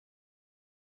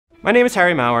My name is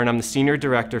Harry Maurer, and I'm the Senior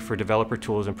Director for Developer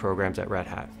Tools and Programs at Red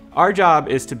Hat. Our job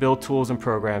is to build tools and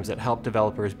programs that help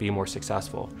developers be more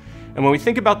successful. And when we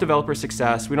think about developer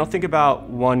success, we don't think about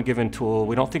one given tool.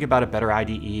 We don't think about a better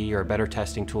IDE or a better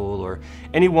testing tool or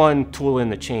any one tool in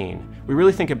the chain. We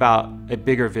really think about a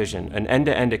bigger vision, an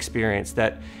end-to-end experience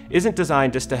that isn't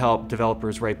designed just to help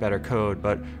developers write better code,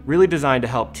 but really designed to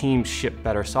help teams ship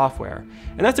better software.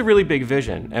 And that's a really big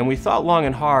vision, and we thought long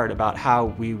and hard about how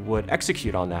we would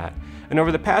execute on that. And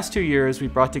over the past 2 years, we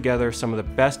brought together some of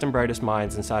the best and brightest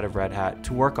minds inside of Red Hat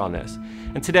to work on this.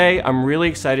 And today, I'm really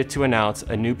excited to announce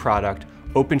a new product,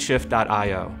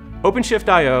 OpenShift.io.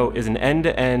 OpenShift.io is an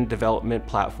end-to-end development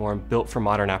platform built for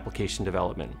modern application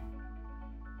development.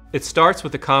 It starts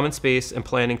with the common space and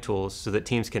planning tools so that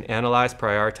teams can analyze,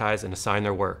 prioritize, and assign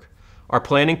their work. Our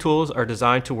planning tools are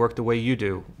designed to work the way you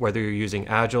do, whether you're using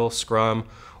Agile, Scrum,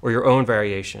 or your own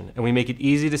variation, and we make it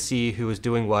easy to see who is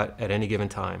doing what at any given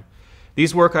time.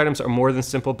 These work items are more than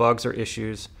simple bugs or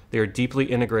issues. They are deeply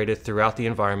integrated throughout the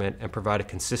environment and provide a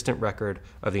consistent record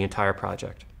of the entire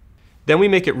project. Then we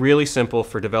make it really simple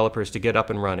for developers to get up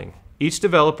and running. Each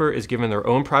developer is given their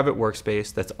own private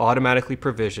workspace that's automatically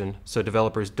provisioned, so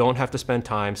developers don't have to spend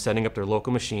time setting up their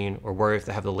local machine or worry if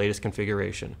they have the latest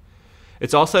configuration.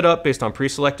 It's all set up based on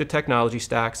pre-selected technology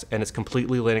stacks, and it's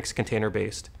completely Linux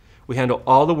container-based. We handle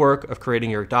all the work of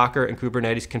creating your Docker and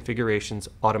Kubernetes configurations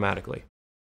automatically.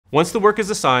 Once the work is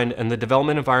assigned and the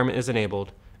development environment is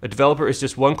enabled, a developer is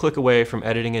just one click away from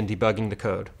editing and debugging the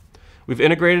code. We've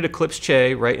integrated Eclipse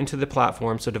Che right into the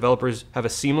platform so developers have a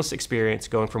seamless experience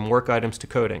going from work items to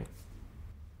coding.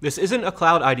 This isn't a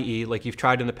cloud IDE like you've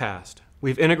tried in the past.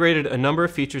 We've integrated a number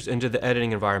of features into the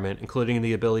editing environment, including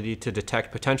the ability to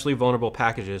detect potentially vulnerable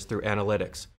packages through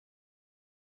analytics.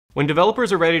 When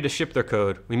developers are ready to ship their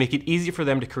code, we make it easy for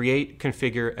them to create,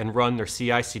 configure, and run their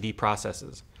CI/CD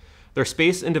processes. Their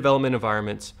space and development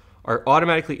environments are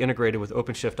automatically integrated with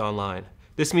OpenShift Online.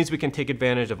 This means we can take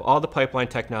advantage of all the pipeline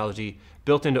technology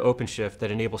built into OpenShift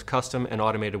that enables custom and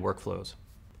automated workflows.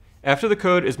 After the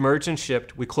code is merged and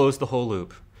shipped, we close the whole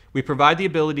loop. We provide the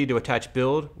ability to attach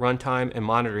build, runtime, and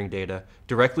monitoring data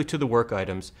directly to the work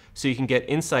items so you can get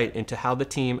insight into how the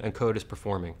team and code is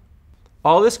performing.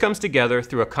 All this comes together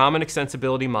through a common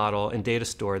extensibility model and data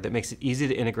store that makes it easy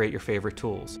to integrate your favorite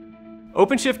tools.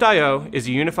 OpenShift.io is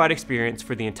a unified experience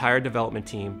for the entire development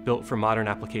team built for modern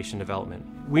application development.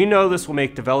 We know this will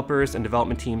make developers and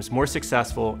development teams more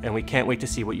successful, and we can't wait to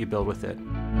see what you build with it.